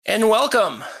And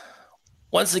welcome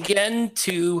once again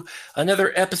to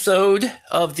another episode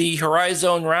of the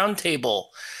Horizon Roundtable.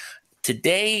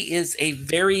 Today is a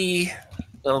very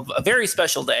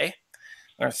special day.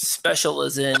 Or special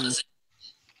as in,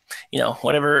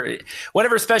 whatever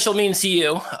special means to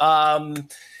you.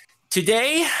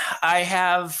 Today, I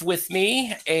have with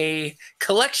me a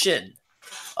collection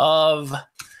of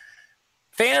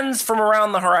fans from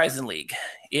around the Horizon League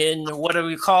in what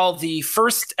we call the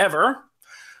first ever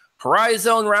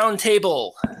Horizon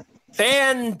Roundtable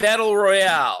Fan Battle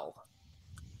Royale.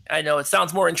 I know it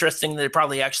sounds more interesting than it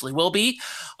probably actually will be.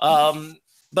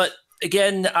 But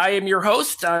again, I am your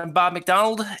host. I'm Bob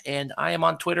McDonald, and I am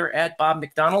on Twitter at Bob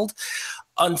McDonald.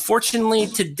 Unfortunately,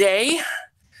 today,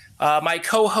 my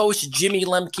co-host Jimmy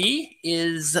Lemke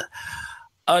is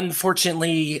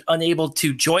unfortunately unable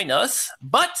to join us.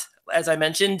 But as I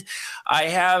mentioned, I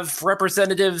have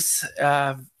representatives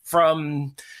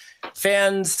from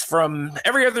fans from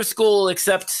every other school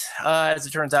except, as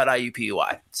it turns out,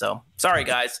 IUPUI. So sorry,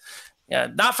 guys. Yeah,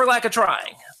 not for lack of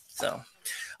trying. So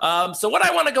what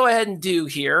I want to go ahead and do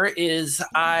here is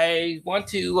I want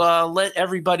to let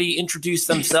everybody introduce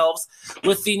themselves,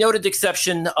 with the noted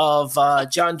exception of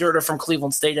John Durda from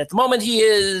Cleveland State. At the moment, he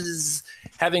is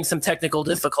having some technical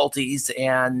difficulties,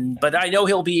 but I know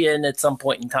he'll be in at some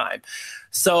point in time.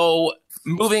 So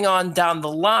moving on down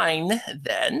the line,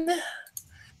 then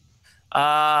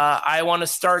I want to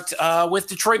start with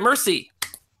Detroit Mercy.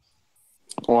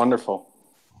 Wonderful.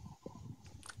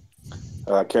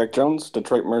 Carrick Jones,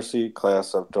 Detroit Mercy,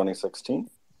 class of 2016.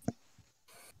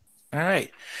 All right.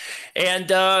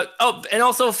 And and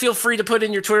also feel free to put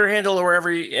in your Twitter handle or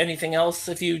anything else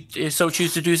if you so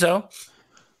choose to do so.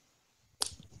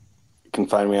 You can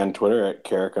find me on Twitter at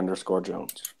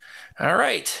Carrick_Jones. All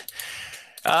right.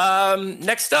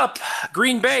 Next up,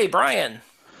 Green Bay, Brian.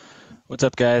 What's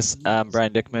up, guys? I'm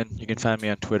Brian Dickman. You can find me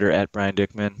on Twitter at Brian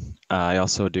Dickman. I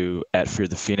also do at Fear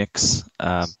the Phoenix.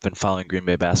 Been following Green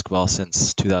Bay basketball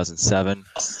since 2007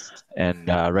 and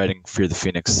writing Fear the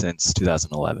Phoenix since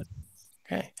 2011.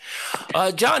 Okay.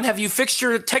 John, have you fixed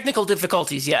your technical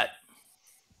difficulties yet?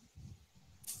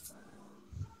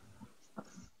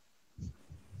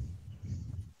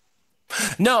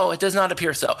 No, it does not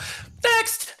appear so.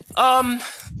 Next.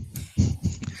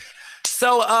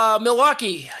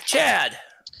 Milwaukee, Chad.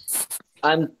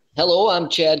 I'm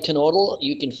Chad Knodel.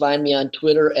 You can find me on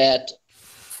Twitter at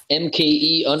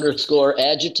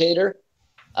MKE_agitator.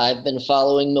 I've been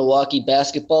following Milwaukee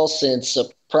basketball since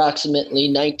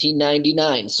approximately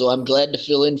 1999, so I'm glad to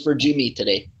fill in for Jimmy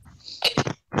today.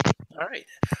 All right.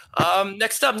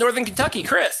 Next up, Northern Kentucky,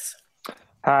 Chris.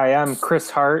 Hi, I'm Chris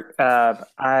Hart.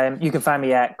 You can find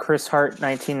me at Chris Hart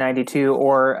 1992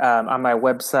 or on my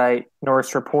website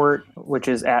Norse Report, which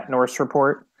is at Norse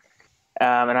Report.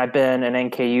 And I've been an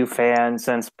NKU fan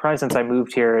since I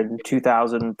moved here in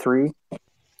 2003.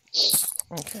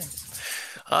 Okay.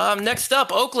 Next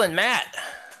up, Oakland, Matt.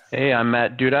 Hey, I'm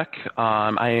Matt Dudek.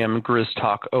 I am Grizz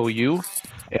Talk OU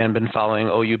and been following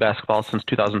OU basketball since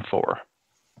 2004.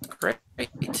 Great.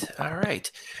 All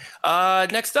right.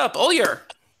 Next up, Olyer.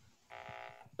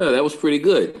 Oh, that was pretty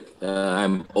good.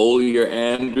 I'm Olyer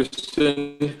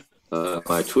Anderson.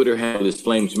 My Twitter handle is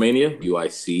FlamesMania,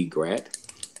 UIC grad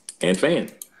and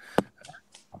fan.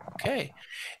 Okay.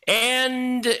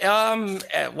 And,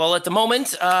 at the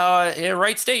moment,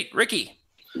 Wright State, Ricky.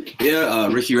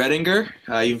 Yeah, Ricky Redinger.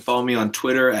 You can follow me on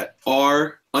Twitter at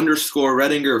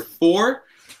R_Redinger4.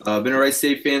 I've been a Wright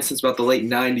State fan since about the late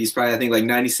 90s, probably I think like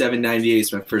 97, 98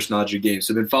 is my first knowledge of games.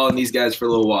 So I've been following these guys for a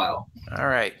little while. All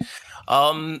right.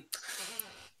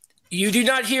 You do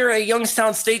not hear a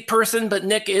Youngstown State person, but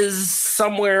Nick is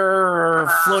somewhere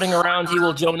floating around. He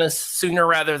will join us sooner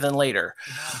rather than later.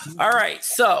 All right.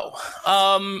 So,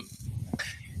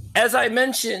 as I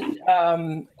mentioned,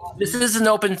 this is an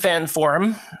open fan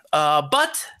forum,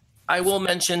 but I will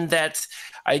mention that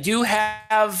I do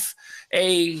have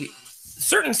a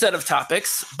certain set of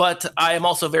topics, but I am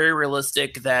also very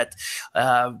realistic that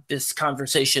this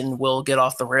conversation will get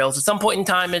off the rails at some point in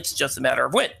time. It's just a matter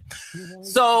of when.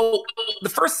 So the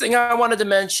first thing I wanted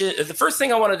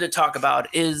to talk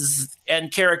about is,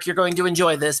 and Carrick, you're going to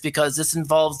enjoy this because this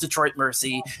involves Detroit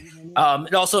Mercy.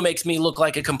 It also makes me look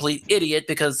like a complete idiot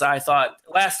because I thought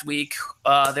last week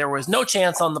there was no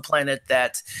chance on the planet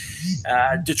that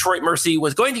Detroit Mercy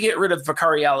was going to get rid of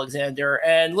Bakari Alexander,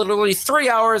 and literally 3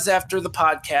 hours after the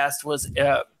podcast was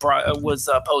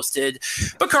posted,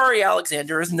 Bakari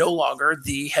Alexander is no longer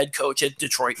the head coach at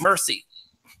Detroit Mercy.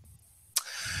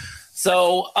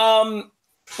 So,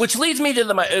 which leads me to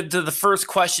the first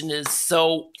question is,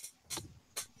 so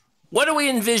what do we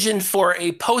envision for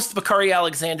a post-Bakari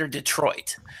Alexander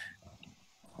Detroit?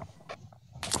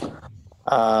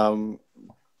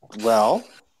 Well,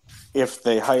 if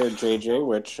they hired JJ,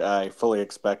 which I fully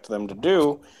expect them to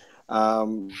do,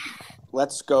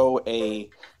 let's go a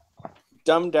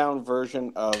dumbed-down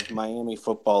version of Miami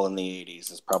football in the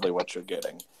 80s is probably what you're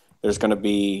getting. There's going to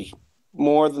be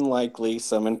more than likely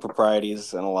some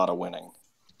improprieties and a lot of winning,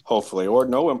 hopefully, or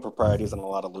no improprieties and a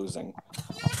lot of losing.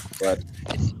 But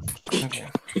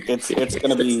it's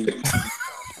going to be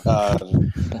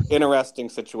interesting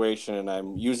situation, and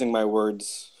I'm using my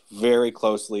words very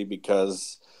closely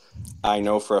because I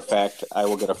know for a fact I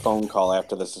will get a phone call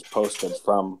after this is posted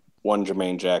from one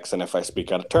Jermaine Jackson if I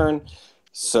speak out of turn.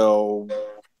 So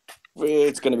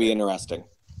it's going to be interesting,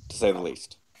 to say the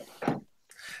least.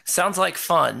 Sounds like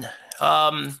fun.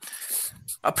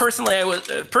 Personally, I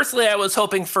was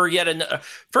hoping for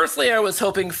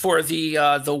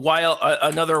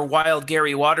another wild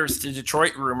Gary Waters to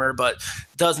Detroit rumor, but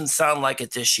doesn't sound like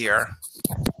it this year.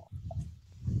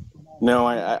 No,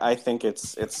 I think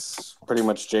it's pretty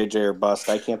much JJ or bust.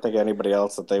 I can't think of anybody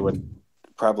else that they would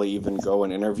probably even go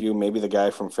and interview. Maybe the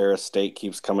guy from Ferris State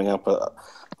keeps coming up. A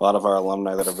lot of our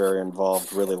alumni that are very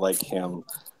involved really like him.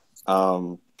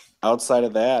 Outside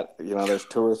of that, there's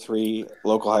 2 or 3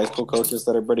 local high school coaches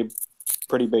that are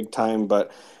pretty big time.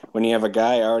 But when you have a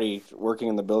guy already working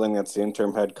in the building that's the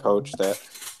interim head coach that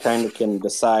kind of can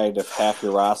decide if half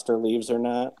your roster leaves or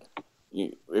not,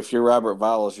 if you're Robert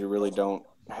Vowles, you really don't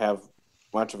have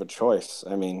much of a choice.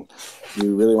 I mean,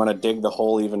 you really want to dig the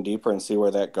hole even deeper and see where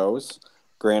that goes.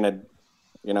 Granted,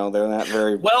 they're not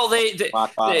very well. They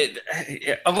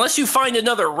unless you find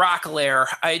another rock lair,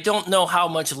 I don't know how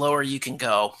much lower you can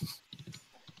go.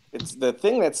 It's the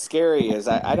thing that's scary is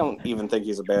I don't even think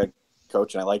he's a bad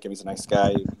coach, and I like him. He's a nice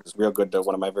guy. He's real good to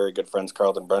one of my very good friends,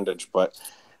 Carlton Brundage. But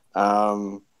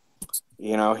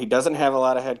he doesn't have a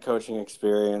lot of head coaching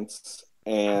experience,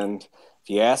 and if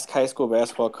you ask high school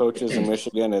basketball coaches in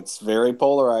Michigan, it's very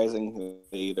polarizing.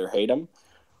 They either hate him,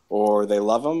 or they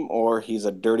love him, or he's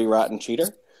a dirty, rotten cheater.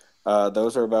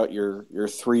 Those are about your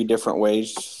 3 different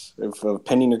ways of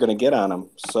opinion you're going to get on him.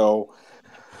 So,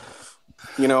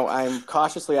 I'm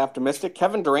cautiously optimistic.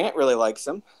 Kevin Durant really likes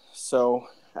him. So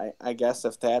I guess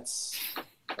if that's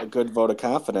a good vote of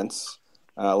confidence,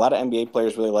 a lot of NBA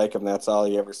players really like him. That's all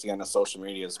you ever see on the social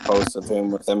media is posts of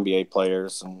him with NBA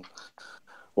players and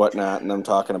whatnot, and them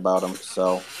talking about him.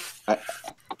 So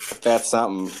that's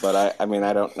something, but I mean,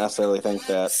 I don't necessarily think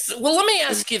that. Well, let me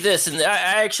ask you this, and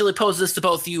I actually pose this to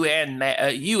both you and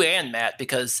Matt,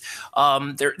 because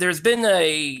there's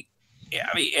been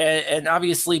and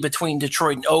obviously between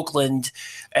Detroit and Oakland,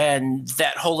 and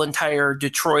that whole entire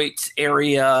Detroit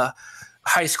area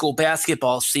high school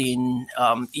basketball scene,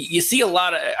 you see a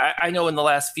lot of. I know in the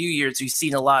last few years you've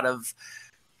seen a lot of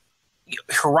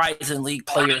Horizon League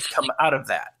players come out of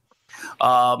that.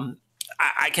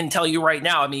 I can tell you right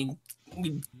now, I mean,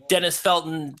 Dennis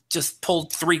Felton just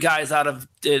pulled 3 guys out of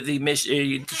the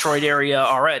Detroit area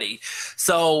already.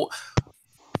 So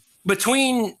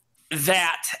between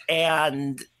that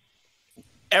and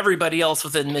everybody else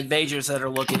within mid-majors that are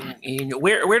looking,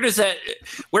 where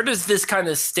does this kind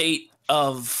of state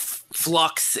of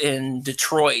flux in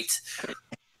Detroit?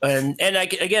 And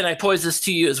I pose this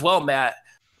to you as well, Matt,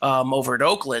 over at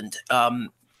Oakland.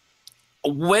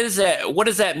 What does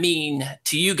that mean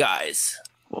to you guys?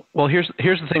 Well, here's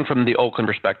the thing from the Oakland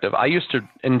perspective. I used to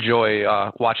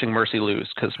enjoy watching Mercy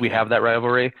lose because we have that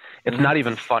rivalry. It's not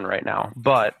even fun right now.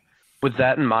 But with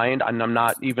that in mind, and I'm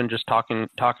not even just talking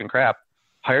crap,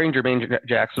 hiring Jermaine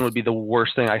Jackson would be the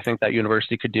worst thing I think that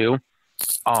university could do.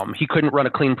 He couldn't run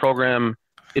a clean program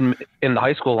in the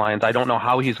high school lines. I don't know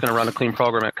how he's going to run a clean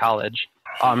program at college.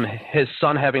 His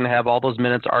son having to have all those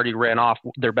minutes already ran off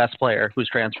their best player who's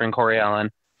transferring, Corey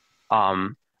Allen.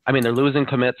 I mean, they're losing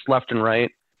commits left and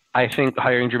right. I think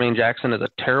hiring Jermaine Jackson is a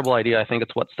terrible idea. I think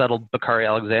it's what settled Bakari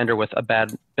Alexander with a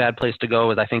bad place to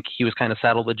go. Is I think he was kind of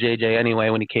saddled with JJ anyway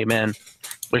when he came in.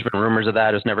 There's been rumors of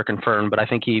that. It was never confirmed, but I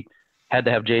think he had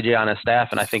to have JJ on his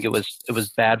staff, and I think it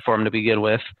was bad for him to begin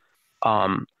with.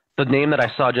 The name that I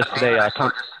saw just today,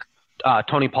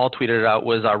 Tony Paul tweeted it out,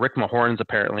 was Rick Mahorn's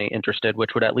apparently interested,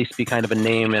 which would at least be kind of a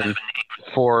name, and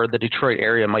for the Detroit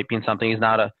area might mean something. He's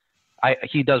not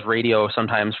he does radio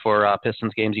sometimes for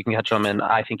Pistons games. You can catch him, and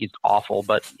I think he's awful,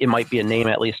 but it might be a name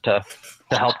at least to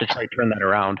help Detroit turn that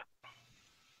around.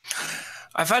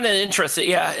 I find it interesting,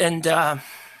 yeah, and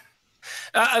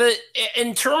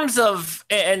in terms of,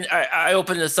 and I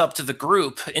open this up to the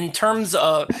group, in terms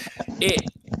of it,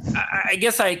 I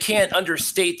guess I can't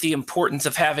understate the importance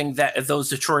of having those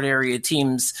Detroit area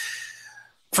teams,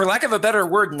 for lack of a better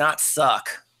word, not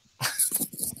suck.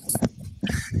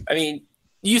 I mean,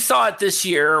 you saw it this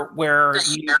year where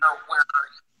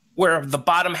the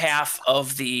bottom half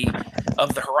of the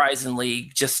Horizon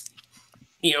League just,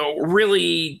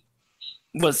 really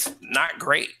was not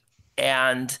great.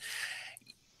 And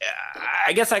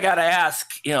I guess I got to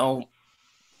ask,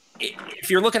 if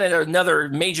you're looking at another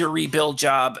major rebuild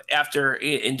job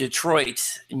in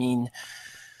Detroit, I mean,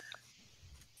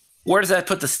 where does that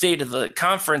put the state of the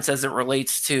conference as it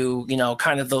relates to,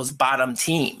 kind of those bottom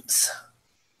teams?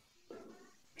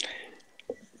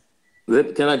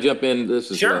 Can I jump in?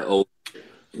 This is sure.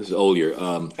 This is Olier.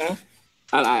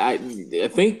 I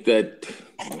think that,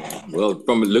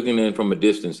 from looking in from a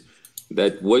distance,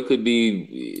 that what could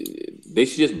be, they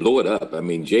should just blow it up. I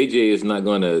mean, JJ is not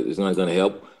gonna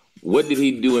help. What did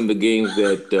he do in the games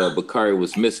that Bakari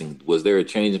was missing? Was there a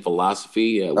change in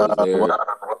philosophy? Was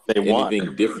there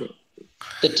anything different?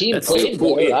 The team played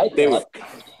better.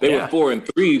 They were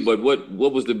 4-3, but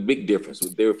what was the big difference?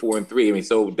 They were 4-3. I mean,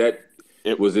 so that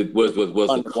was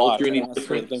the culture any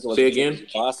different? Say again.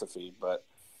 Philosophy, but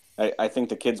I think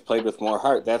the kids played with more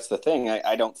heart. That's the thing.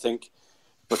 I don't think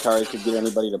Bakari could get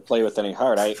anybody to play with any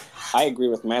heart. I agree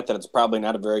with Matt that it's probably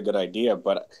not a very good idea,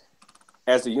 but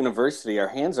as a university, our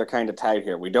hands are kind of tied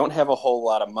here. We don't have a whole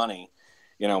lot of money.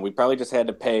 We probably just had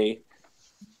to pay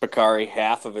Bakari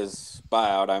half of his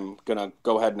buyout. I'm going to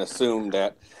go ahead and assume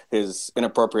that his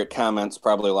inappropriate comments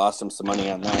probably lost him some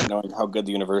money on that, knowing how good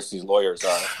the university's lawyers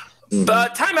are.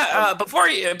 But time out, before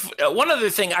you, one other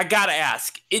thing I gotta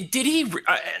ask: did he?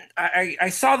 I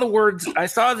saw the words. I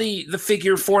saw the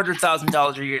figure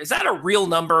 $400,000 a year. Is that a real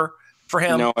number for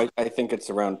him? No, I think it's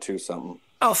around 2 something.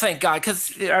 Oh, thank God,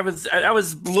 because I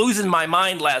was losing my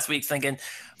mind last week thinking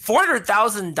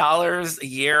 $400,000 a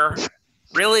year.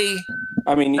 Really?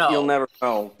 I mean, you'll never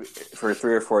know for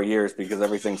 3 or 4 years because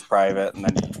everything's private, and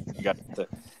then you got the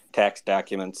tax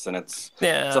documents, and it's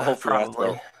a whole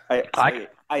fiasco.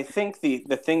 I think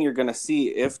the thing you're going to see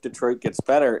if Detroit gets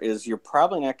better is you're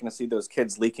probably not going to see those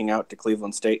kids leaking out to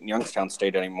Cleveland State and Youngstown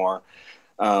State anymore.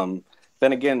 Then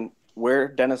again, where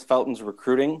Dennis Felton's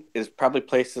recruiting is probably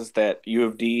places that U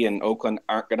of D and Oakland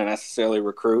aren't going to necessarily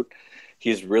recruit.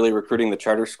 He's really recruiting the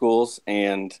charter schools,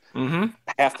 and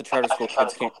half the charter school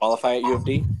kids can't qualify at U of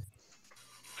D.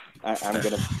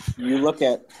 You look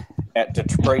at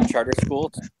Detroit charter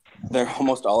schools,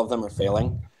 almost all of them are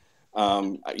failing.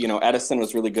 Edison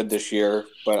was really good this year,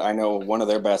 but I know one of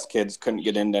their best kids couldn't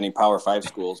get into any Power 5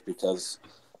 schools because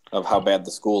of how bad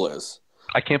the school is.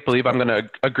 I can't believe I'm going to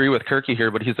agree with Kirky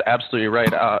here, but he's absolutely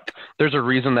right. There's a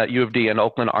reason that U of D and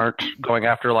Oakland aren't going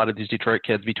after a lot of these Detroit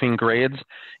kids between grades,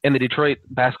 and the Detroit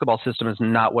basketball system is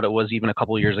not what it was even a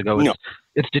couple of years ago.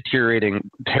 It's deteriorating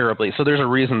terribly. So there's a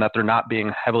reason that they're not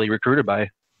being heavily recruited by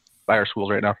our schools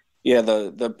right now. Yeah,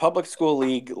 the public school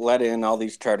league let in all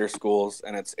these charter schools,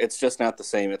 and it's just not the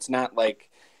same. It's not like,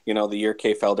 the year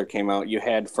Kay Felder came out. You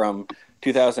had from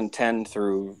 2010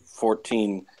 through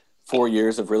 14 4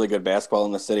 years of really good basketball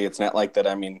in the city. It's not like that.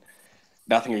 I mean,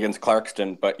 nothing against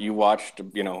Clarkston, but you watched,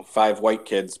 5 white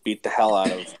kids beat the hell out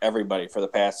of everybody for the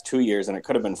past 2 years, and it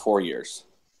could have been 4 years.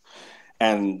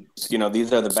 And,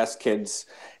 these are the best kids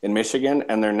in Michigan,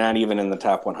 and they're not even in the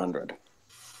top 100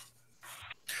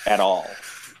 at all.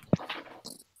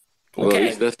 Well,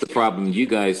 that's the problem you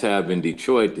guys have in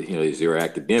Detroit, is your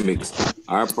academics.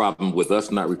 Our problem with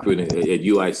us not recruiting, at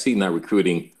UIC not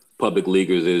recruiting public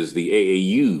leaguers is the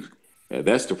AAU.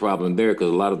 That's the problem there, because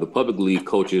a lot of the public league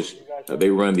coaches, they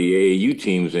run the AAU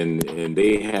teams, and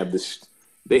they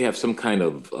have some kind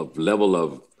of level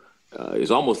of,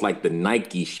 it's almost like the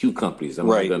Nike shoe companies.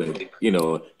 Right.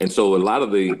 And so a lot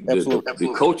of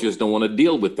the coaches don't want to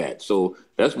deal with that. So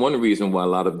that's one reason why a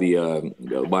lot of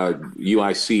why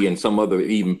UIC and some other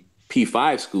even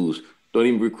P5 schools don't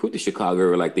even recruit the Chicago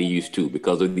area like they used to,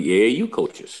 because of the AAU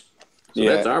coaches. So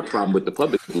that's our problem with the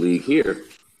public league here.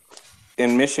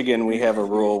 In Michigan, we have a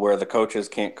rule where the coaches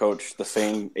can't coach the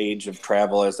same age of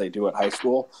travel as they do at high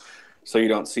school. So you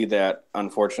don't see that.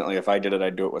 Unfortunately, if I did it,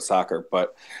 I'd do it with soccer.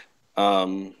 But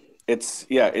it's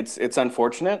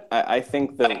unfortunate. I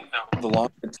think that the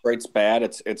longer Detroit's bad,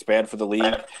 it's bad for the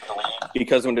league,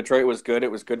 because when Detroit was good,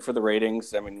 it was good for the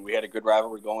ratings. I mean, we had a good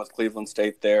rivalry going with Cleveland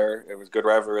State there. It was good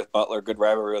rivalry with Butler, good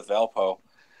rivalry with Valpo.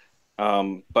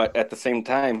 But at the same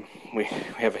time, we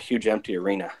have a huge empty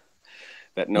arena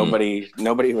that nobody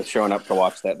was showing up to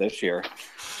watch that this year.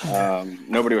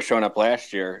 Nobody was showing up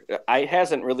last year. It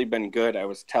hasn't really been good. I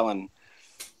was telling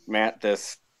Matt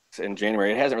this in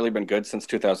January. It hasn't really been good since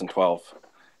 2012.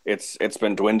 It's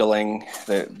been dwindling.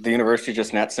 The university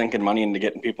just not sinking money into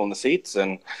getting people in the seats.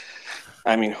 And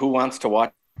I mean, who wants to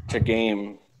watch a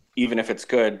game, even if it's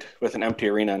good, with an empty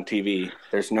arena on TV?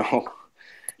 There's no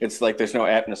It's like there's no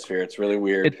atmosphere. It's really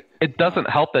weird. It doesn't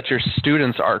help that your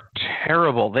students are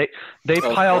terrible. They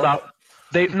piled out.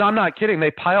 I'm not kidding.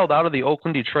 They piled out of the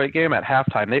Oakland Detroit game at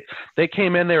halftime. They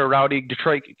came in. They were rowdy.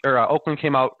 Oakland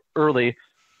came out early,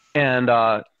 and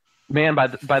man, by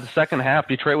the second half,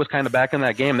 Detroit was kind of back in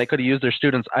that game. They could have used their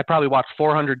students. I probably watched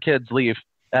 400 kids leave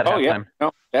at halftime. Yeah,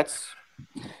 no,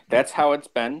 that's how it's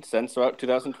been since about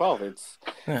 2012.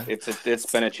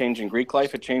 It's been a change in Greek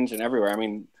life, a change in everywhere. I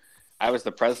mean, I was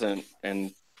the president in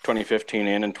 2015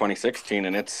 and in 2016,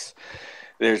 and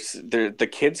the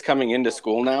kids coming into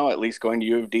school now, at least going to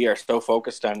U of D, are so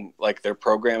focused on like their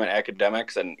program and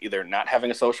academics and either not having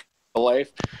a social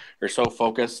life or so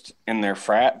focused in their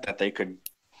frat that they could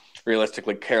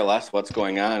realistically care less what's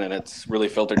going on, and it's really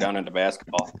filtered down into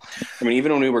basketball. I mean,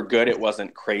 even when we were good, it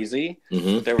wasn't crazy.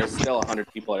 But there was still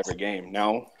 100 people at every game.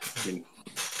 Now, I mean,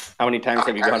 how many times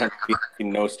have you gone and seen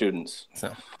no students?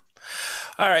 So.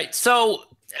 All right, so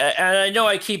and I know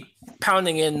I keep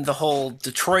pounding in the whole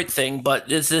Detroit thing, but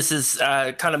this is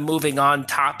kind of moving on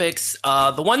topics.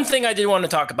 The one thing I did want to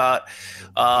talk about,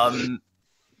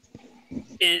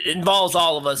 it involves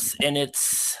all of us, and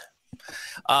it's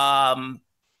Motor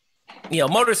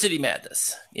City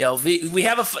Madness. We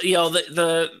have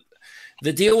the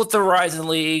deal with the Horizon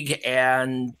League,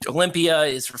 and Olympia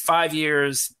is for 5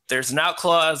 years. There's an out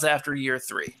clause after year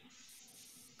 3.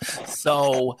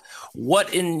 So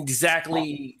what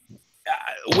exactly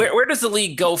where does the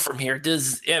league go from here?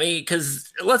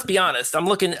 Because let's be honest, I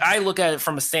look at it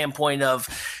from a standpoint of,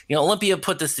 Olympia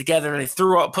put this together, they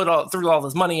threw all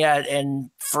this money at, and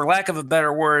for lack of a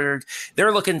better word,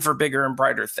 they're looking for bigger and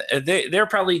brighter they're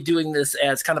probably doing this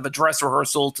as kind of a dress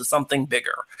rehearsal to something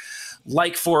bigger,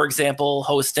 like, for example,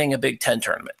 hosting a Big Ten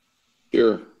tournament.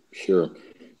 Sure.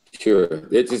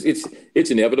 It's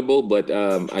inevitable, but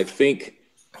I think,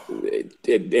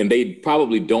 and they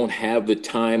probably don't have the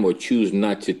time or choose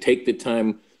not to take the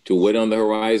time to wait on the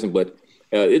horizon, but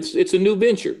it's a new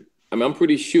venture. I mean, I'm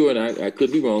pretty sure, and I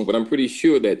could be wrong, but I'm pretty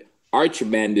sure that Arch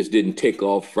Madness didn't take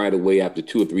off right away after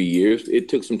 2 or 3 years. It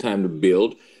took some time to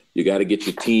build. You got to get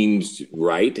your teams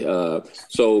right.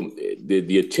 So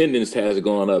the attendance has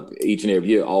gone up each and every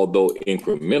year, although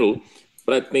incremental.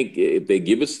 But I think if they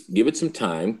give it some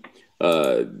time,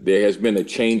 there has been a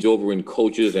changeover in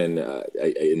coaches and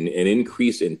an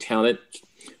increase in talent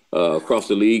across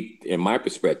the league, in my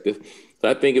perspective. So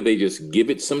I think if they just give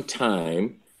it some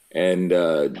time, and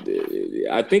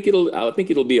I think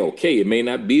it'll be okay. It may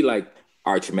not be like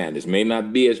Arch Madness, may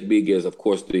not be as big as, of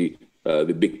course, the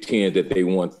Big Ten that they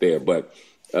want there, but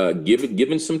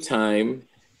given some time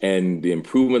and the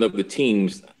improvement of the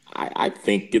teams, I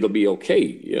think it'll be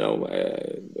okay.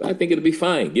 I think it'll be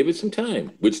fine. Give it some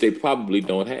time, which they probably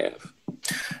don't have.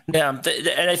 Yeah,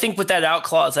 and I think with that out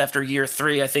clause after year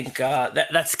 3, I think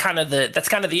that's kind of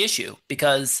the issue,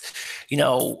 because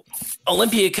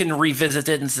Olympia can revisit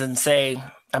it and say,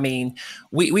 I mean,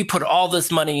 we put all this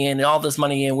money in.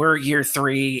 We're year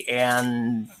 3,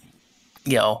 and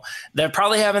they're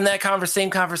probably having that same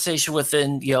conversation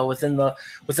within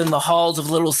the halls of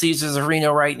Little Caesars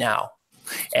Arena right now.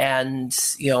 And,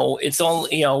 it's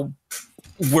only,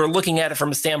 we're looking at it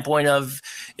from a standpoint of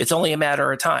it's only a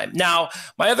matter of time. Now,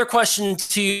 my other question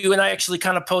to you, and I actually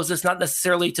kind of pose this not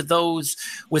necessarily to those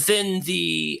within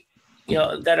the,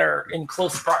 that are in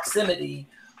close proximity,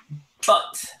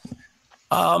 but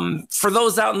for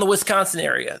those out in the Wisconsin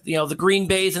area, the Green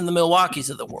Bays and the Milwaukees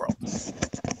of the world,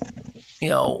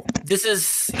 this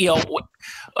is,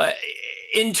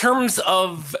 in terms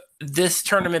of this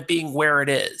tournament being where it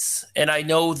is, and I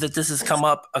know that this has come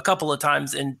up a couple of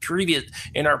times in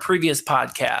our previous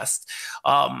podcast.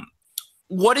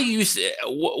 What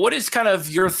is kind of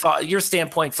your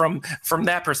standpoint from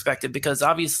that perspective? Because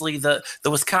obviously the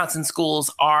Wisconsin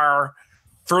schools are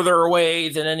further away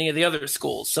than any of the other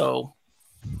schools. So,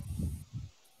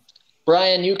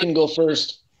 Brian, you can go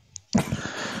first.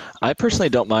 I personally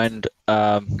don't mind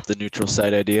the neutral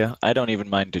site idea. I don't even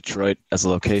mind Detroit as a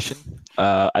location.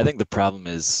 I think the problem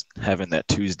is having that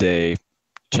Tuesday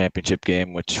championship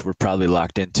game, which we're probably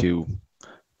locked into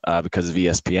because of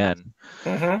ESPN.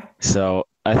 Mm-hmm. So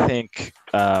I think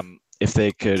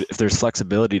if there's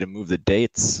flexibility to move the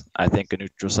dates, I think a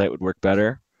neutral site would work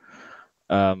better.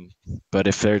 But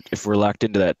if we're locked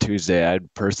into that Tuesday, I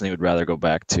personally would rather go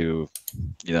back to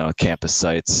campus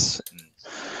sites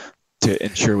to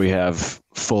ensure we have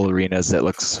full arenas that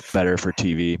looks better for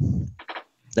TV.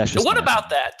 That's just what about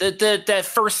that? That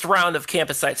first round of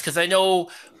campus sites? Because I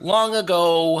know long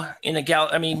ago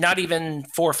not even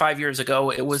 4 or 5 years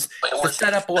ago, the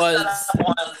setup was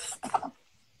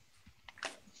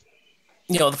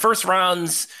the first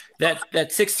rounds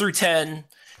that 6 through 10,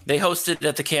 They hosted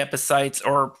at the campus sites,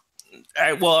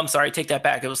 I'm sorry, take that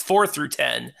back. It was 4 through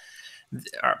 10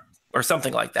 or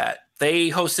something like that. They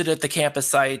hosted at the campus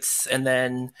sites, and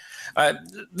then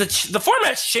the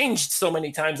format's changed so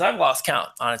many times, I've lost count,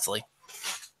 honestly.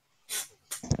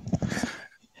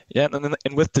 Yeah,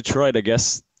 and with Detroit, I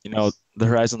guess, the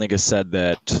Horizon League has said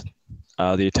that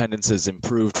the attendance has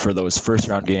improved for those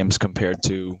first-round games compared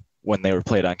to when they were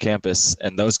played on campus,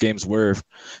 and those games were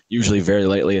usually very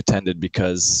lightly attended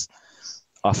because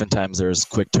oftentimes there's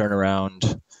quick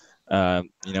turnaround,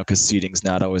 because seating's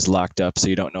not always locked up, so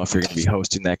you don't know if you're going to be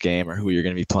hosting that game or who you're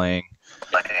going to be playing.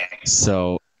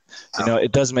 So,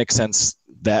 it does make sense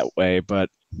that way, but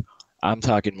I'm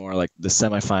talking more like the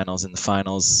semifinals and the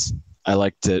finals. I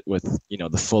liked it with,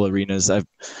 the full arenas.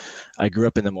 I grew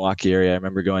up in the Milwaukee area. I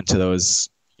remember going to those,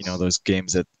 those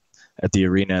games at the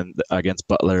arena against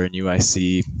Butler and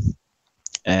UIC.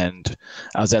 And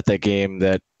I was at that game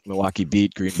that Milwaukee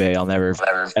beat Green Bay. I'll never,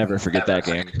 ever forget that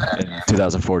game in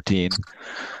 2014.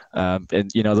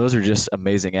 And, those are just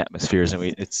amazing atmospheres, and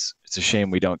it's a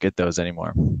shame we don't get those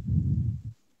anymore.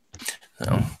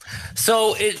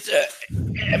 So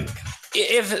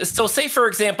say for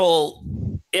example,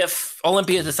 if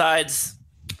Olympia decides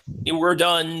we're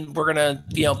done, we're gonna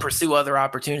pursue other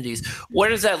opportunities, where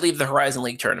does that leave the Horizon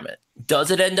League tournament?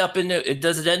 Does it end up in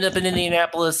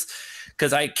Indianapolis?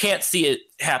 Because I can't see it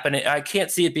happening. I can't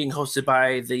see it being hosted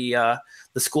by the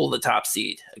school, the top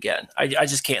seed again. I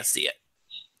just can't see it.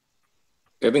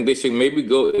 I think they should maybe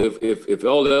go if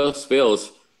all else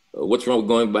fails. What's wrong with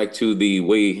going back to the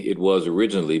way it was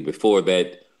originally before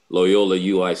that Loyola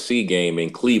UIC game in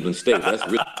Cleveland State?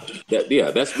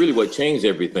 That's really what changed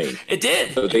everything. It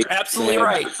did. You're absolutely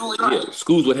right.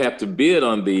 Schools would have to bid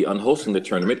on hosting the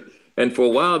tournament, and for a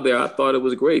while there, I thought it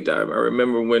was great. I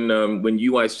remember when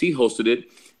UIC hosted it,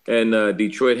 and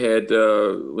Detroit had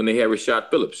when they had Rashad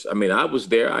Phillips. I mean, I was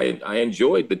there. I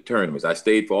enjoyed the tournaments. I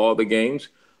stayed for all the games.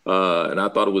 And I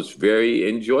thought it was very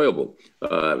enjoyable.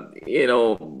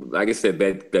 Like I said,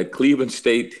 that Cleveland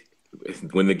State,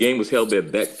 when the game was held there,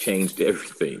 that changed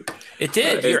everything. It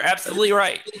did. You're absolutely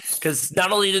right. Because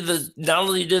not only did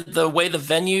the way the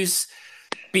venues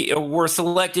were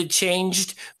selected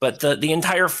changed, but the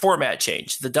entire format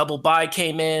changed. The double bye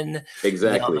came in.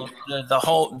 Exactly.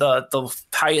 The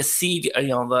highest seed.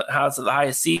 The house of the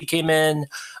highest seed came in.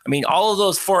 I mean, all of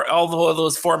those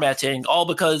formats changed, all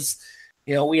because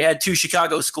we had two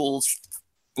Chicago schools,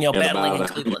 battling in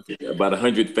Cleveland. About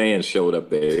 100 fans showed up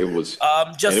there. It was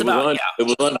It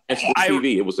was on national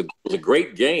TV. It was a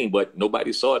great game, but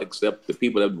nobody saw it except the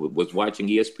people that was watching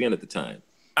ESPN at the time.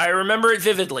 I remember it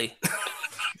vividly.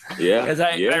 Yeah,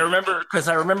 because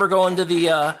I remember going to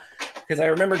the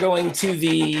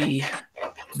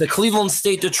Cleveland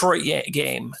State Detroit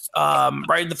game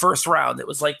right in the first round. It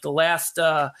was like the last.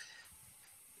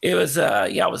 It was.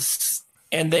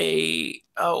 And they,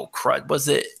 was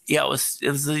it? Yeah, it was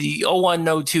the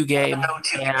 01-02 game.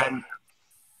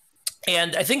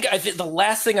 And I think the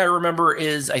last thing I remember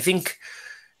is,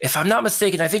 if I'm not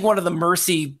mistaken, one of the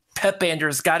Mercy pep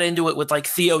banders got into it with like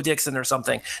Theo Dixon or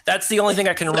something. That's the only thing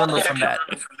I can remember from that.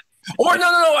 Or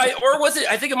no. Or was it?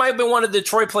 I think it might have been one of the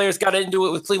Detroit players got into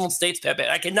it with Cleveland State's pep band.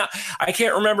 I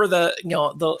can't remember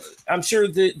I'm sure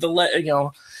the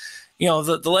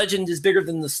legend is bigger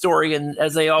than the story, and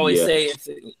as they always say,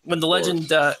 when the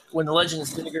legend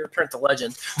is bigger, print the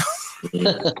legend.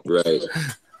 Right.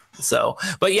 So,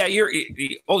 but yeah, you're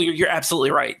absolutely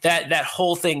right. That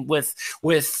whole thing with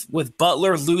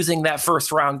Butler losing that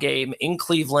first round game in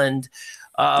Cleveland,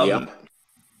 and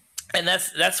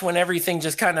that's when everything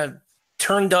just kind of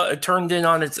turned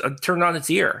on its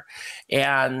ear,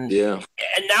 and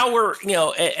now we're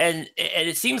and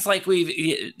it seems like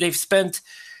they've spent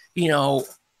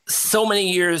so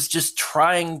many years just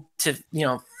trying to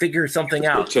figure something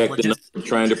out,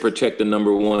 trying to protect the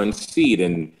number one seed,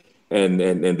 and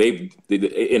they've,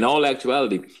 in all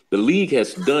actuality, the league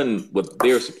has done what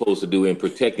they're supposed to do in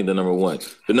protecting the number one.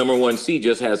 The number one seed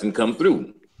just hasn't come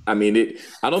through. I mean,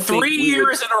 I don't think 3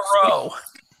 years in a row.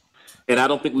 And I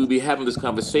don't think we'd be having this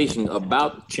conversation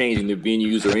about changing the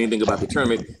venues or anything about the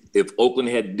tournament if Oakland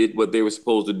had did what they were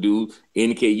supposed to do.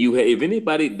 NKU had, if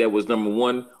anybody that was number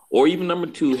one or even number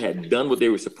two had done what they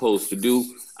were supposed to do,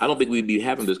 I don't think we'd be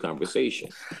having this conversation.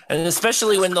 And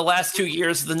especially when the last 2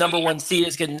 years, the number one seed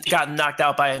has gotten knocked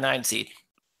out by a 9 seed.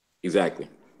 Exactly.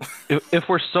 If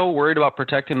we're so worried about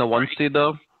protecting the 1 seed,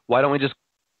 though, why don't we just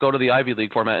go to the Ivy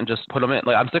League format and just put them in?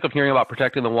 Like, I'm sick of hearing about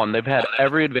protecting the 1. They've had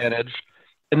every advantage,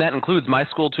 and that includes my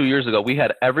school 2 years ago. We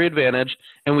had every advantage,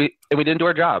 and we didn't do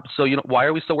our job. So, why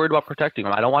are we so worried about protecting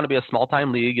them? I don't want to be a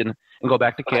small-time league and go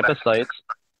back to campus sites.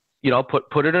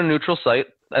 Put it in a neutral site.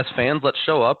 as fans, let's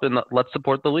show up and let's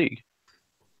support the league.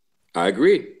 I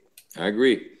agree.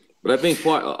 But I think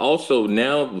also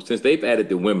now, since they've added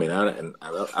the women,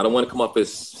 I don't want to come off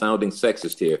as sounding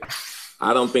sexist here.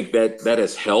 I don't think that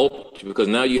has helped, because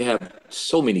now you have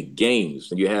so many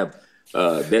games, and you have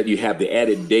the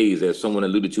added days, as someone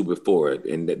alluded to before,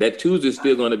 and that Tuesday is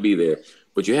still going to be there.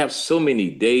 But you have so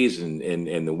many days,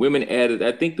 and the women added.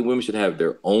 I think the women should have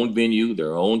their own venue,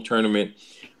 their own tournament.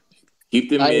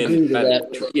 Keep them in.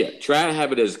 Try to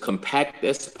have it as compact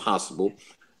as possible,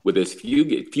 with as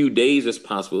few days as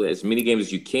possible, as many games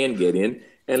as you can get in,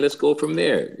 and let's go from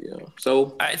there.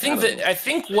 So I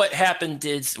think what happened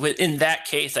is, in that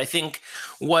case, I think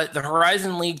what the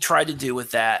Horizon League tried to do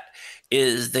with that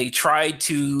is they tried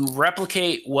to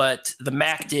replicate what the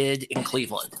MAC did in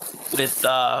Cleveland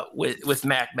with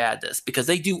MAC Madness, because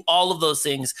they do all of those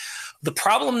things. The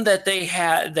problem that they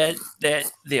had, that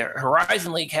the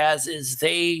Horizon League has, is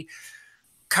they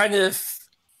kind of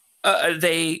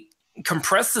they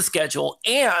compress the schedule,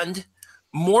 and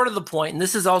more to the point, and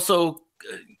this is also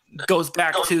goes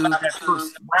back to that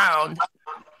first round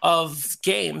of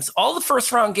games. All the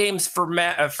first round games for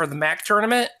the MAC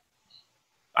tournament,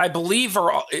 I believe,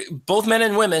 are both men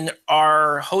and women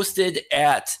are hosted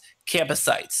at campus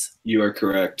sites. You are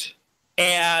correct.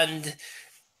 And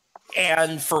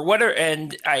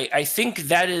I think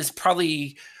that is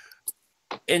probably,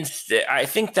 I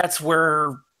think that's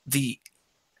where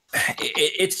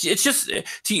it's just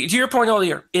to your point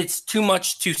earlier, it's too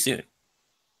much too soon.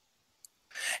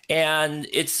 And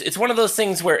it's one of those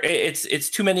things where it's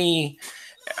too many,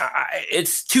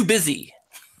 it's too busy.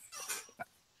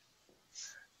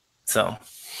 So,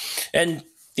 and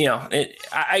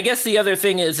I guess the other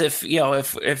thing is, if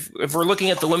we're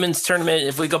looking at the women's tournament,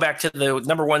 if we go back to the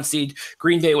number 1 seed,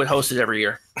 Green Bay would host it every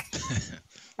year.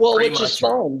 Well, which is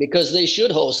fine, because they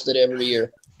should host it every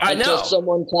year until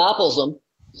someone topples them.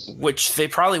 Which they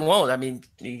probably won't. I mean,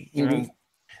 the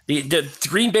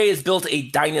Green Bay has built a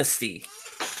dynasty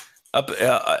up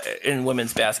in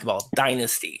women's basketball.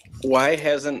 Dynasty. Why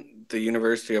hasn't the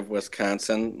University of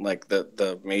Wisconsin, like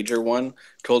the major one,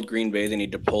 told Green Bay they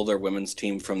need to pull their women's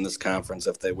team from this conference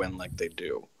if they win like they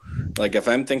do? Like, if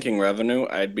I'm thinking revenue,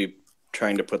 I'd be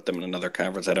trying to put them in another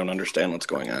conference. I don't understand what's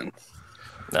going on.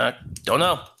 Don't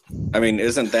know. I mean,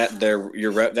 isn't that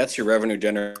that's your revenue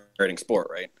generating sport,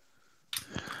 right?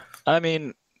 I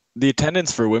mean, the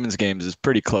attendance for women's games is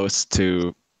pretty close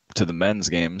to the men's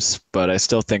games, but I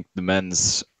still think the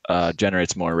men's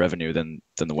generates more revenue than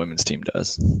the women's team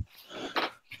does.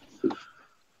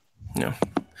 Yeah.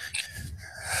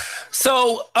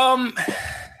 So,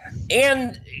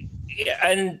 and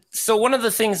so one of the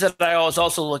things that I was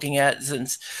also looking at,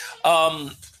 since,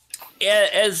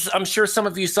 as I'm sure some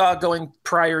of you saw going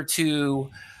prior to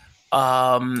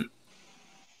the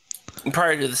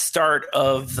start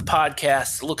of the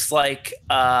podcast,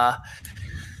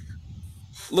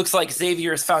 looks like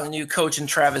Xavier has found a new coach in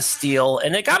Travis Steele,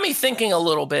 and it got me thinking a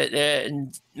little bit,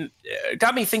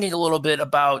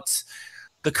 about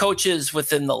the coaches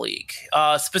within the league.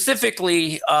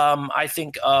 Specifically, I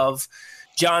think of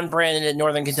John Brandon at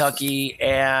Northern Kentucky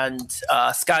and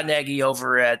Scott Nagy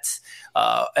over at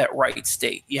Wright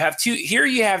State. You have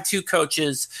two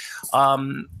coaches.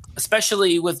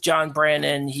 Especially with John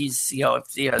Brandon, he's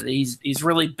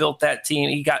really built that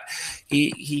team.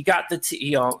 He's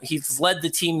led the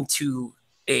team to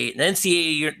an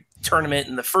NCAA tournament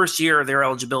in the first year of their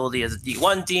eligibility as a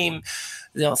D1 team.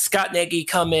 Scott Nagy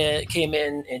came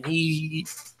in, and he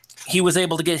was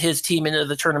able to get his team into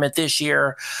the tournament this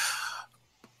year.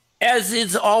 As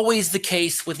is always the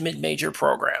case with mid-major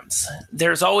programs,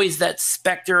 there's always that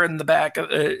specter in the back of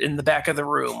the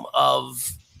room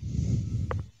of,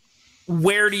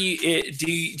 where do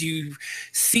you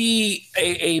see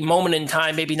a moment in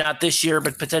time, maybe not this year,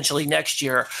 but potentially next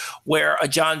year, where a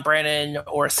John Brandon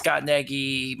or a Scott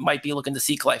Nagy might be looking to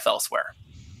seek life elsewhere?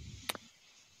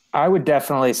 I would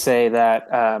definitely say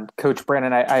that Coach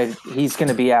Brandon, he's going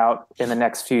to be out in the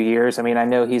next few years. I mean, I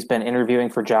know he's been interviewing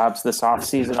for jobs this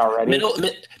offseason already.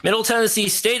 Middle Tennessee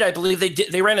State, I believe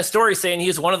they ran a story saying he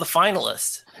was one of the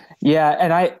finalists. Yeah,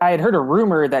 and I had heard a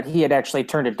rumor that he had actually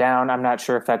turned it down. I'm not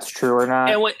sure if that's true or not.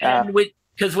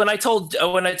 Because when I told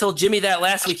Jimmy that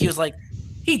last week, he was like,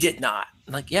 he did not.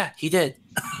 I'm like, yeah, he did.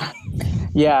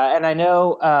 Yeah, and I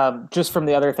know just from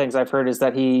the other things I've heard is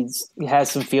that he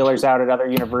has some feelers out at other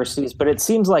universities, but it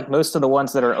seems like most of the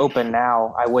ones that are open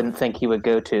now, I wouldn't think he would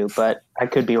go to, but I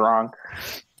could be wrong.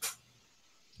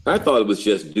 I thought it was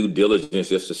just due diligence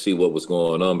just to see what was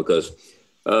going on, because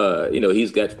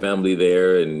he's got family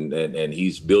there, and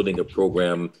he's building a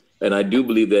program And I do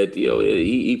believe that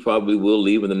he probably will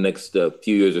leave in the next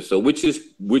few years or so,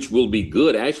 which will be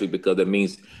good actually, because that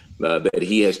means that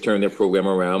he has turned their program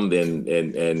around, and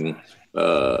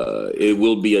it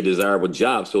will be a desirable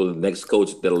job. So the next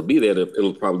coach that'll be there,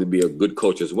 it'll probably be a good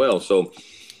coach as well. So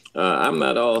I'm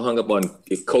not all hung up on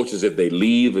coaches if they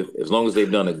leave, as long as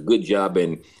they've done a good job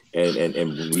and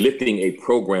lifting a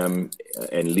program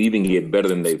and leaving it better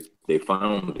than they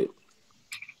found it.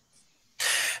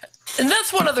 And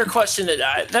that's one other question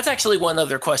that's actually one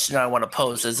other question I want to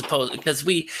pose, because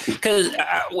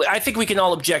I think we can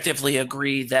all objectively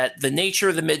agree that the nature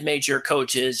of the mid-major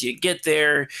coaches, you get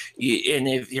there, and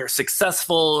if you're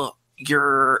successful,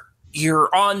 you're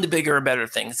on to bigger and better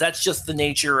things. That's just the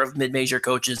nature of mid-major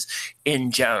coaches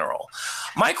in general.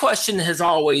 My question has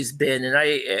always been,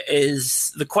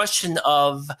 is the question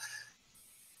of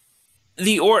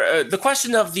the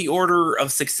order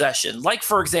of succession. Like,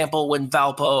 for example, when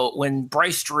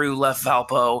Bryce Drew left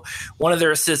Valpo, one of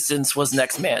their assistants was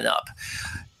next man up.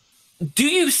 Do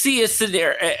you see a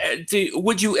scenario?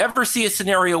 Would you ever see a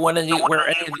scenario where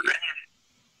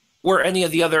any of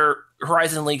the other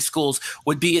Horizon League schools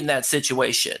would be in that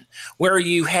situation, where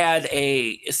you had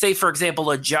say, for example,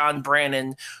 a John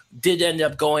Brannon did end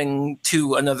up going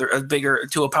to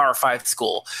a Power 5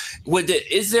 school?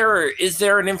 Is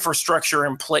there an infrastructure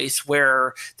in place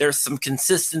where there's some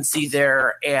consistency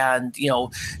there, and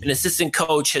an assistant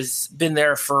coach has been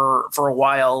there for a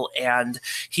while, and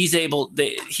he'd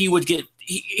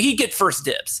get first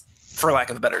dibs, for lack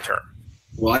of a better term?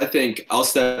 Well, I think I'll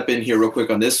step in here real quick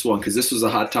on this one, because this was a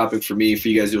hot topic for me. For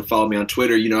you guys who follow me on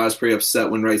Twitter, I was pretty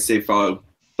upset when Wright State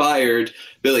fired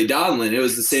Billy Donlin. It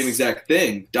was the same exact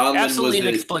thing. Donlin absolutely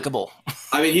inexplicable.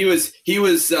 I mean, he was.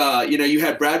 You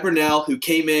had Brad Burnell, who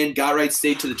came in, got Wright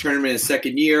State to the tournament in his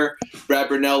second year. Brad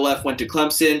Burnell left, went to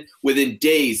Clemson. Within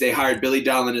days, they hired Billy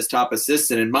Donlin as top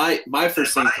assistant. And my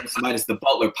first thing comes to mind is the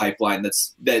Butler pipeline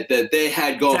that they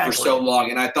had going for so long,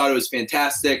 and I thought it was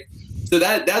fantastic. So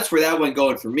that's where that went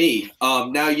going for me.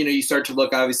 Now, you start to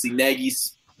look, obviously,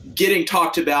 Nagy's getting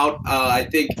talked about. I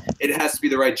think it has to be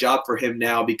the right job for him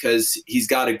now, because he's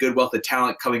got a good wealth of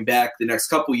talent coming back the next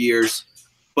couple years.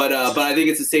 But I think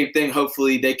it's the same thing.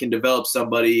 Hopefully they can develop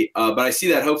somebody. But I see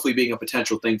that hopefully being a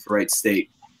potential thing for Wright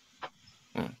State.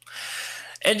 And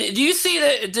do you see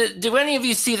that? Do any of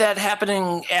you see that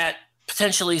happening at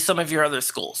potentially some of your other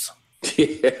schools?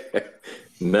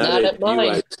 Not at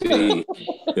mine.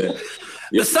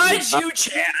 Besides you,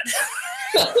 Chad.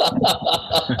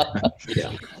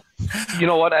 Yeah. You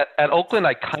know what? At Oakland,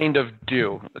 I kind of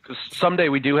do, because someday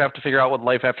we do have to figure out what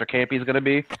life after Campy is going to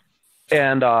be,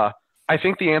 and I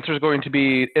think the answer is going to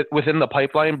be within the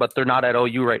pipeline, but they're not at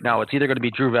OU right now. It's either going to be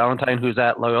Drew Valentine, who's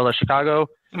at Loyola Chicago,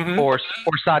 or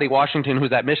Sadi Washington,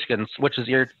 who's at Michigan, which is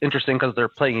interesting because they're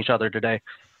playing each other today.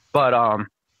 But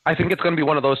I think it's going to be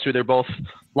one of those two. They're both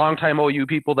longtime OU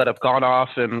people that have gone off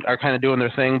and are kind of doing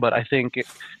their thing. But I think,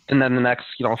 and then the next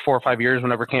 4 or 5 years,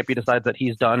 whenever Campy decides that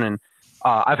he's done, and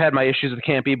I've had my issues with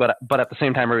Campy, but at the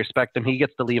same time I respect him. He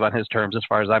gets to leave on his terms as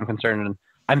far as I'm concerned, and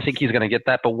I think he's going to get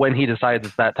that. But when he decides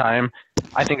it's that time,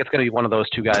 I think it's going to be one of those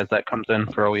two guys that comes in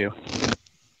for OU.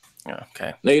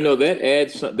 Okay. Now that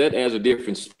adds a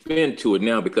different spin to it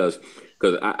now, because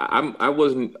I'm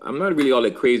not really all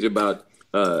that crazy about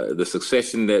the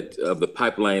succession of the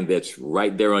pipeline that's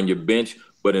right there on your bench.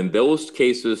 But in those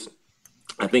cases,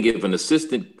 I think if an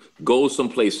assistant goes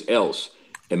someplace else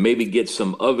and maybe gets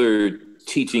some other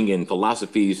teaching and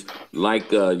philosophies,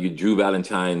 like you Drew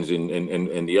Valentine's and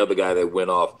the other guy that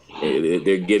went off,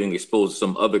 they're getting exposed to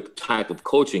some other type of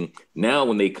coaching. Now,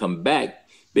 when they come back,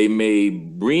 they may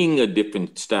bring a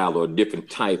different style or a different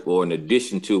type or an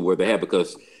addition to where they have,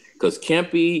 because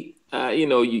Campy, you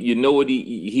know what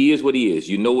he is, what he is.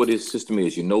 You know what his system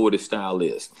is. You know what his style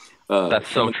is. That's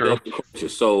so true.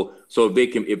 So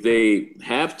if they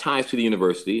have ties to the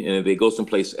university, and if they go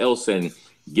someplace else and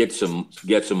get some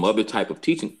other type of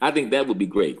teaching, I think that would be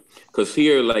great. Because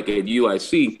here, like at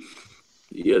UIC,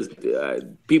 yes,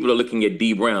 people are looking at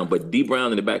D Brown, but D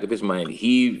Brown, in the back of his mind,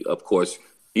 he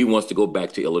wants to go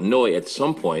back to Illinois at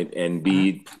some point and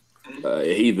be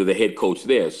either the head coach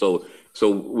there. So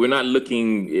we're not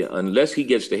looking, unless he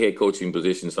gets the head coaching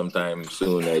position sometime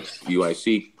soon at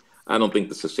UIC, I don't think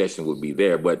the succession would be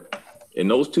there. But in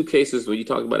those two cases, when you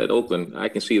talk about at Oakland, I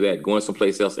can see that going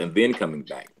someplace else and then coming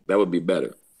back. That would be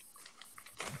better.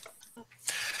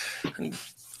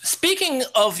 Speaking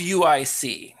of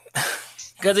UIC,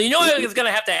 because I was going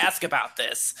to have to ask about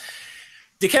this,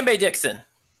 Dikembe Dixon,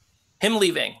 him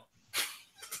leaving.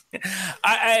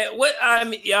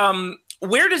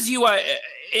 Where does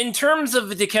in terms of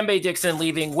Dikembe Dixon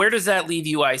leaving, where does that leave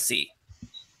UIC?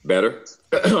 Better.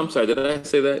 I'm sorry, did I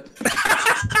say that?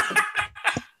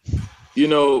 You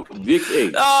know, Dick.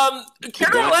 Hey, can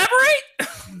you elaborate?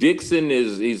 Dixon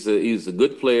he's a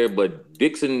good player, but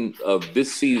Dixon of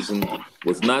this season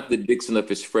was not the Dixon of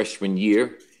his freshman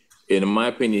year. And in my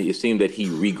opinion, it seemed that he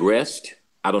regressed.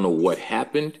 I don't know what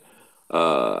happened.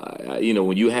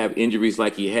 When you have injuries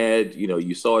like he had,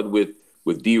 you saw it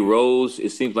with D Rose.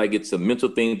 It seems like it's a mental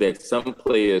thing that some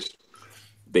players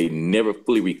they never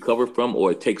fully recover from,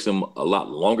 or it takes them a lot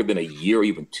longer than a year or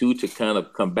even two to kind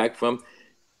of come back from.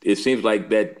 It seems like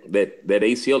that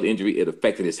ACL injury, it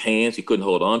affected his hands. He couldn't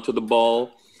hold on to the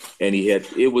ball, and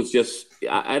it was just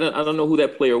I don't know who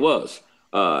that player was.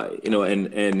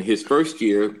 And his first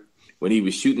year when he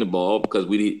was shooting the ball, because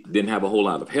we didn't have a whole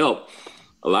lot of help,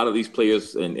 a lot of these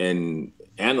players and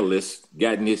analysts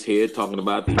got in his head talking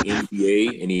about the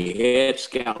NBA, and he had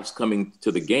scouts coming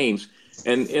to the games.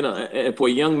 And for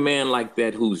a young man like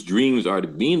that whose dreams are to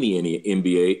be in the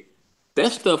NBA,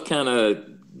 that stuff kind of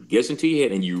gets into your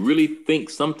head, and you really think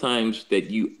sometimes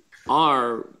that you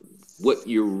are what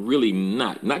you're really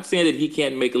not. Not saying that he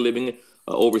can't make a living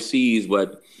overseas,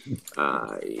 but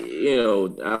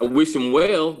I wish him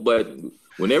well. But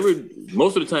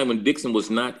most of the time when Dixon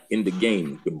was not in the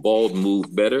game, the ball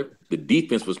moved better. The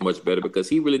defense was much better because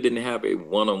he really didn't have a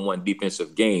one-on-one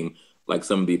defensive game like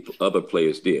some of the other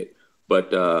players did.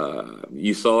 But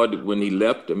you saw it when he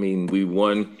left. I mean, we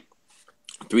won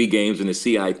 3 games in the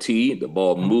CIT. The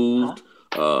ball moved.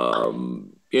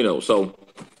 So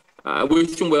I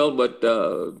wish him well. But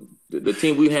the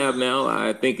team we have now,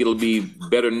 I think it'll be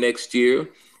better next year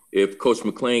if Coach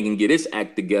McClain can get his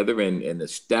act together and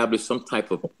establish some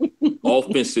type of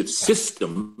offensive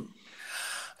system.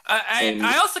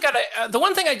 I also got the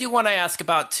one thing I do want to ask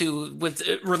about too,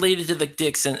 related to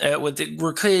Dixon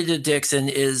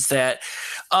is that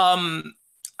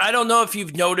I don't know if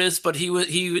you've noticed, but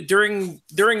he during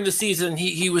the season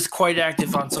he was quite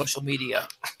active on social media.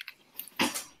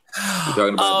 You're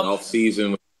talking about off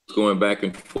season, going back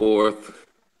and forth,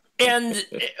 and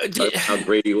how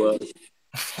great he was.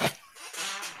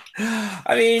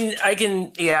 I mean,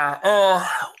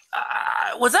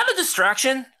 was that a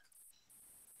distraction?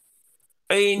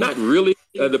 I mean, not really.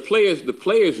 The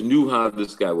players knew how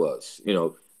this guy was.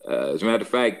 As a matter of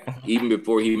fact, even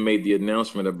before he made the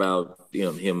announcement about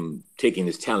him taking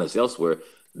his talents elsewhere,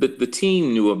 the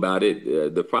team knew about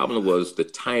it. The problem was the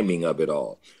timing of it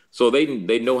all. So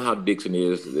they know how Dixon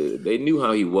is. They knew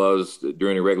how he was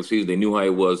during the regular season. They knew how he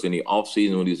was in the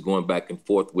offseason when he was going back and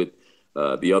forth with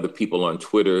the other people on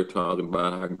Twitter talking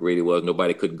about how great he was.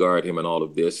 Nobody could guard him and all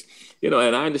of this. And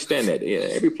I understand that.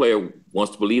 Every player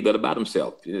wants to believe that about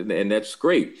himself, and that's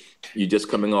great. You're just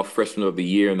coming off freshman of the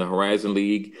year in the Horizon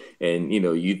League, and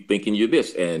you thinking you're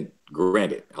this. And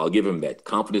granted, I'll give him that.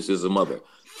 Confidence is a mother.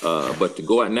 But to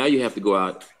go out now, you have to go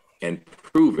out and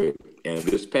prove it. And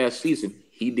this past season,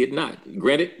 he did not.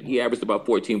 Granted, he averaged about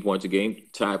 14 points a game,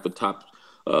 tied for top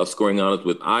scoring honors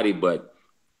with Adi, but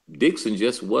Dixon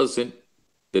just wasn't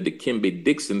the Dikembe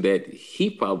Dixon that he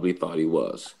probably thought he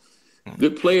was.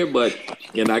 Good player, but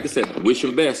like I said, wish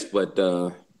him best, but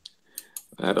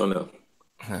I don't know.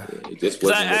 It just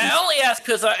wasn't. I only ask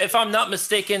because if I'm not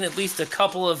mistaken, at least a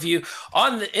couple of you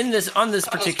on this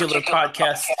particular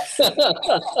podcast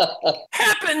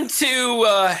happen to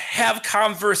have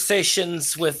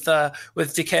conversations with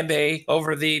Dikembe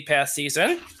over the past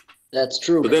season. That's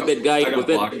true. Was that the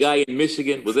guy in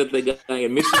Michigan? Was that the guy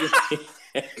in Michigan?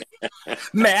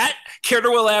 Matt, care to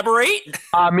elaborate?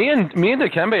 Me and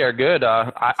Dikembe are good.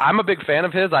 I'm a big fan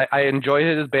of his. I enjoy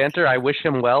his banter. I wish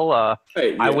him well.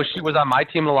 I wish he was on my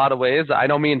team in a lot of ways. I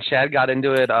know me and Chad got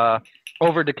into it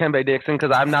over Dikembe Dixon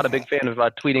because I'm not a big fan of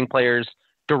tweeting players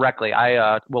directly.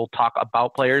 I will talk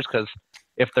about players because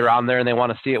if they're on there and they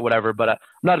want to see it, whatever. But I'm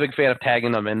not a big fan of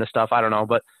tagging them in the stuff. I don't know.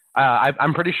 But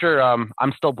I'm pretty sure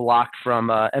I'm still blocked from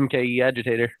MKE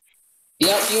Agitator.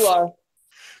 Yep, you are.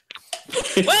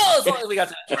 Well, as long as we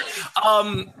got that.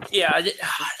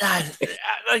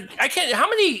 I can't. How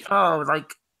many? I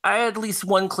had at least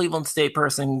one Cleveland State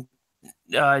person.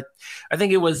 I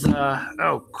think it was.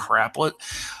 Oh crap! What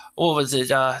was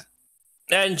it?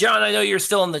 And John, I know you're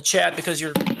still in the chat because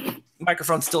your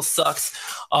microphone still sucks.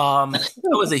 What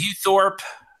was it? Hugh Thorpe.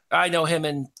 I know him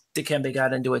and Dikembe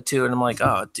got into it too, and I'm like,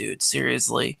 oh, dude,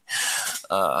 seriously.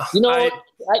 I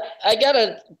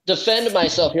gotta defend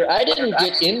myself here. I didn't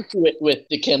get into it with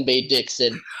Dikembe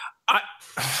Dixon.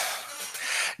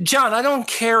 John, I don't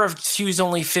care if she was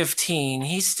only 15.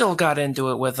 He still got into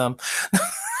it with him.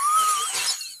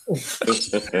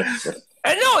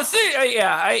 I know it's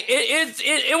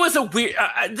it was a weird.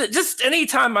 Just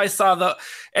anytime I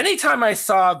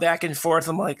saw back and forth,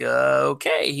 I'm like,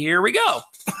 okay, here we go.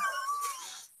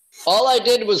 All I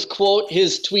did was quote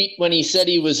his tweet when he said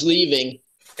he was leaving,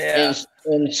 and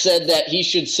said that he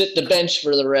should sit the bench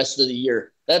for the rest of the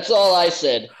year. That's all I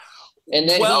said, and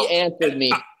then he answered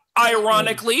me.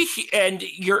 Ironically,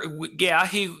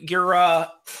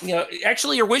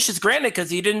 actually, your wish is granted because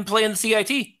he didn't play in the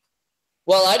CIT.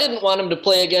 Well, I didn't want him to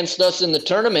play against us in the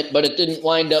tournament, but it didn't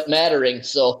wind up mattering,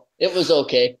 so it was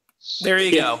okay. There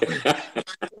you go.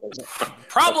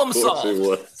 Problem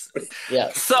solved.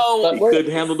 Yeah. So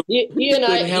he and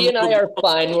I are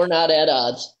fine. We're not at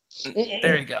odds.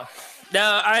 There you go.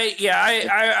 No,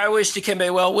 I wish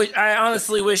Dikembe well. I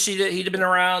honestly wish he'd have been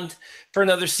around for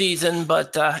another season,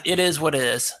 but it is what it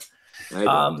is.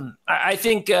 I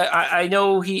think I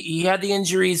know he had the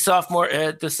injuries sophomore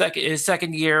his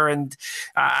second year, and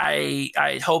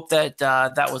I hope that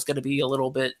that was going to be a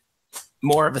little bit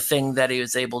more of a thing that he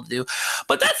was able to do.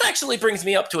 But that actually brings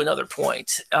me up to another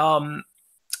point.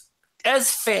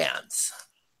 As fans,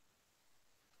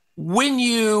 when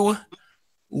you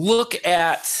look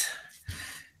at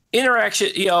interaction,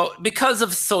 because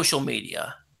of social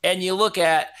media, and you look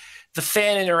at the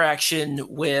fan interaction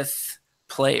with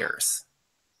players,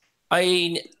 I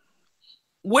mean,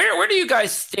 where do you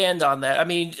guys stand on that? I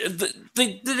mean, the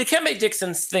Dikembe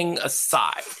Dixon thing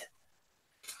aside,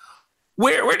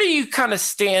 where do you kind of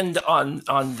stand on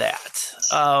that?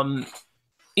 And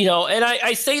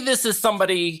I say this as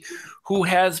somebody who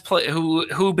has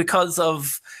who because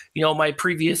of my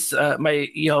previous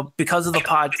because of the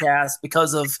podcast,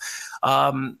 because of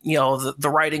the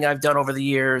writing I've done over the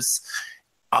years,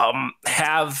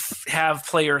 have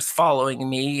players following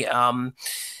me,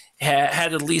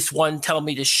 had at least one tell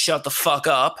me to shut the fuck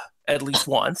up at least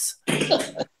once.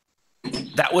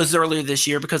 That was earlier this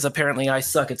year because apparently I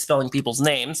suck at spelling people's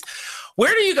names.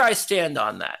 Where do you guys stand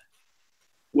on that?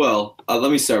 Well, let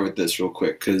me start with this real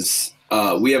quick because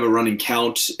we have a running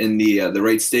count in the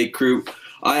Right State group.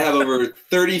 I have over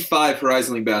 35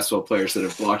 Horizon League basketball players that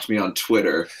have blocked me on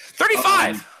Twitter.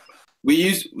 35.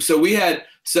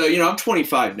 I'm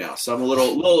 25 now, so I'm a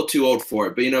little too old for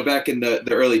it. But back in the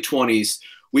early 20s,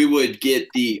 we would get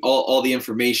all the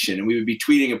information, and we would be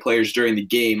tweeting at players during the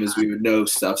game as we would know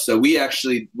stuff. So we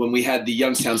actually, when we had the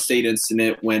Youngstown State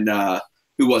incident, when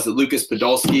Lucas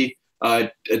Podolsky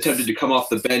attempted to come off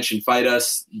the bench and fight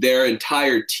us, their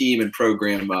entire team and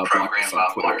program blocked us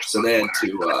on Twitter. So they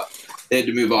had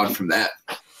to move on from that.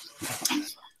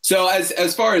 So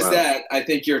as far as that, I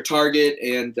think you're a target,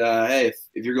 and hey,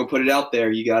 if you're gonna put it out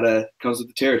there, comes with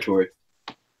the territory.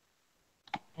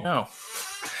 No.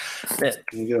 There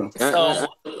you go.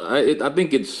 I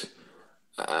think it's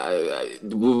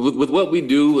with what we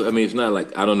do. I mean, it's not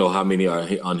like I don't know how many are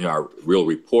on here are real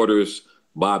reporters.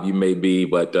 Bob, you may be,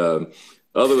 but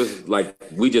others like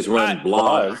we just run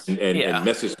blogs and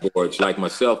message boards like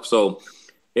myself. So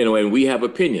and we have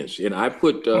opinions. And I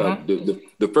put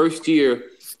the first year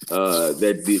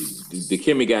that the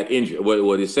Kimmy got injured,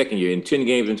 his second year, in 10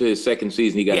 games into his second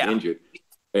season, he got injured.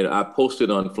 And I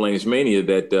posted on Flames Mania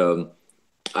that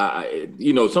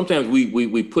sometimes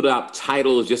we put out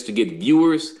titles just to get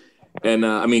viewers and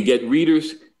get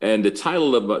readers. And the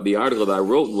title of the article that I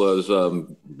wrote was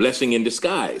Blessing in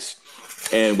Disguise.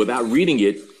 And without reading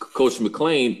it, Coach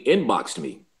McClain inboxed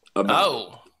me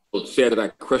about said that I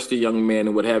crushed a young man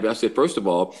and what have you. I said, first of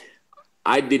all,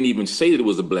 I didn't even say that it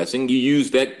was a blessing. You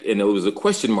used that, and it was a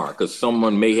question mark because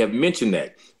someone may have mentioned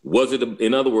that.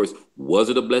 In other words, was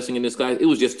it a blessing in disguise? It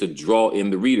was just to draw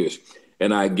in the readers.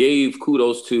 And I gave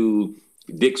kudos to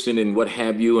Dixon and what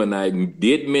have you. And I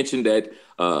did mention that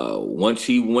once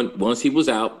he was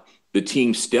out, the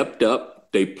team stepped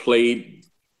up. They played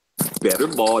better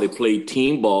ball. They played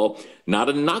team ball. Not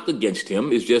a knock against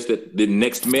him. It's just that the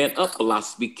next man up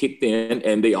philosophy kicked in,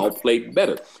 and they all played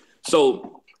better.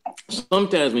 So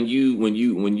sometimes when you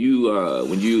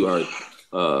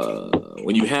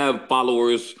have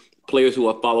followers, players who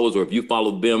are followers, or if you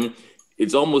follow them,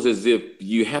 it's almost as if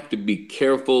you have to be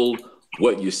careful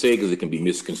what you say because it can be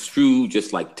misconstrued.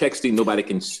 Just like texting,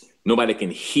 nobody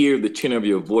can hear the tenor of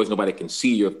your voice. Nobody can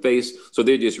see your face. So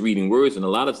they're just reading words. And a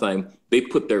lot of times they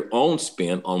put their own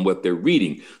spin on what they're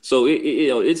reading. So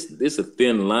it's a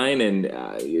thin line. And,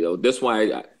 that's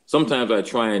why sometimes I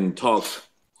try and talk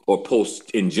or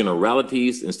post in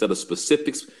generalities instead of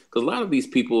specifics. Because a lot of these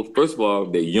people, first of all,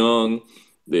 they're young,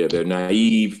 they're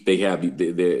naive, they're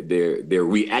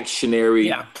reactionary.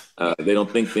 Yeah. They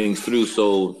don't think things through.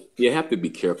 So you have to be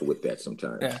careful with that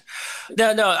sometimes.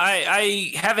 Yeah. No. I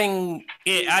having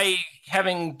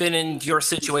been in your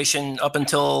situation up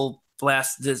until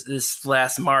this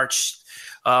last March,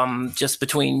 just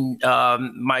between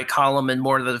my column and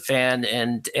More Than a Fan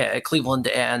and Cleveland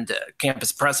and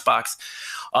Campus Press Box.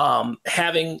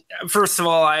 First of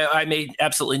all, I made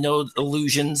absolutely no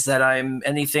illusions that I'm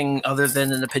anything other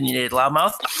than an opinionated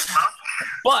loudmouth.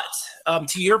 But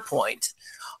to your point,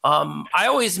 I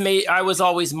always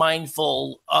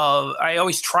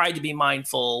tried to be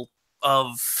mindful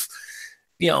of,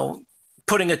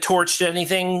 putting a torch to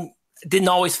anything. Didn't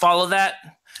always follow that.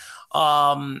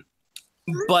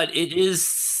 But it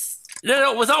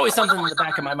was always something in the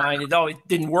back of my mind. It always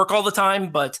didn't work all the time,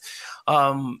 but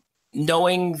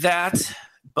knowing that.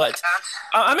 But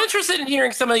I'm interested in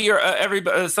hearing some of your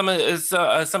some of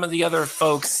the other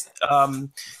folks,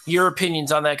 your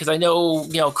opinions on that, because I know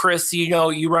Chris,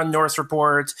 you run North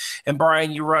Report, and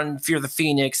Brian, you run Fear the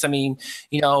Phoenix. I mean,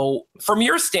 from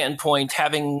your standpoint,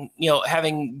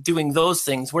 doing those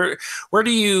things, where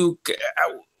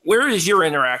is your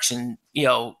interaction?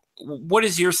 What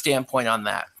is your standpoint on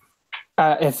that?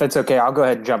 If it's okay, I'll go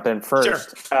ahead and jump in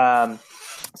first. Sure.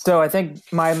 So I think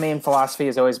my main philosophy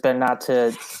has always been not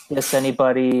to diss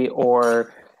anybody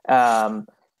or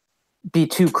be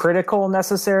too critical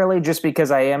necessarily, just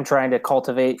because I am trying to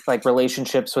cultivate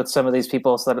relationships with some of these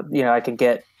people so that, I can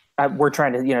we're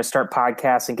trying to, start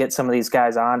podcasts and get some of these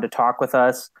guys on to talk with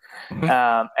us.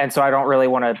 Mm-hmm. And so I don't really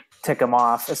want to tick them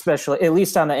off, especially at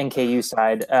least on the NKU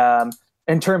side.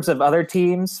 In terms of other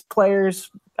teams, players,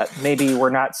 maybe we're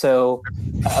not so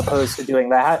opposed to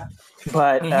doing that.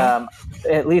 But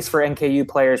at least for NKU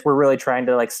players, we're really trying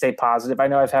to stay positive. I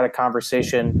know I've had a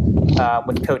conversation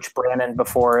with Coach Brannon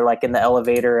before, in the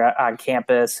elevator on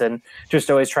campus, and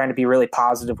just always trying to be really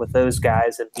positive with those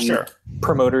guys and be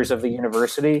promoters of the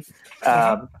university.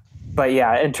 But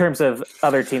yeah, in terms of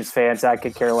other teams' fans, I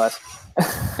could care less.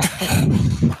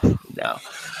 No.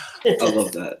 I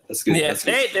love that. That's good. Yeah. That's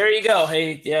good. Hey, there you go.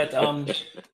 Hey, yeah.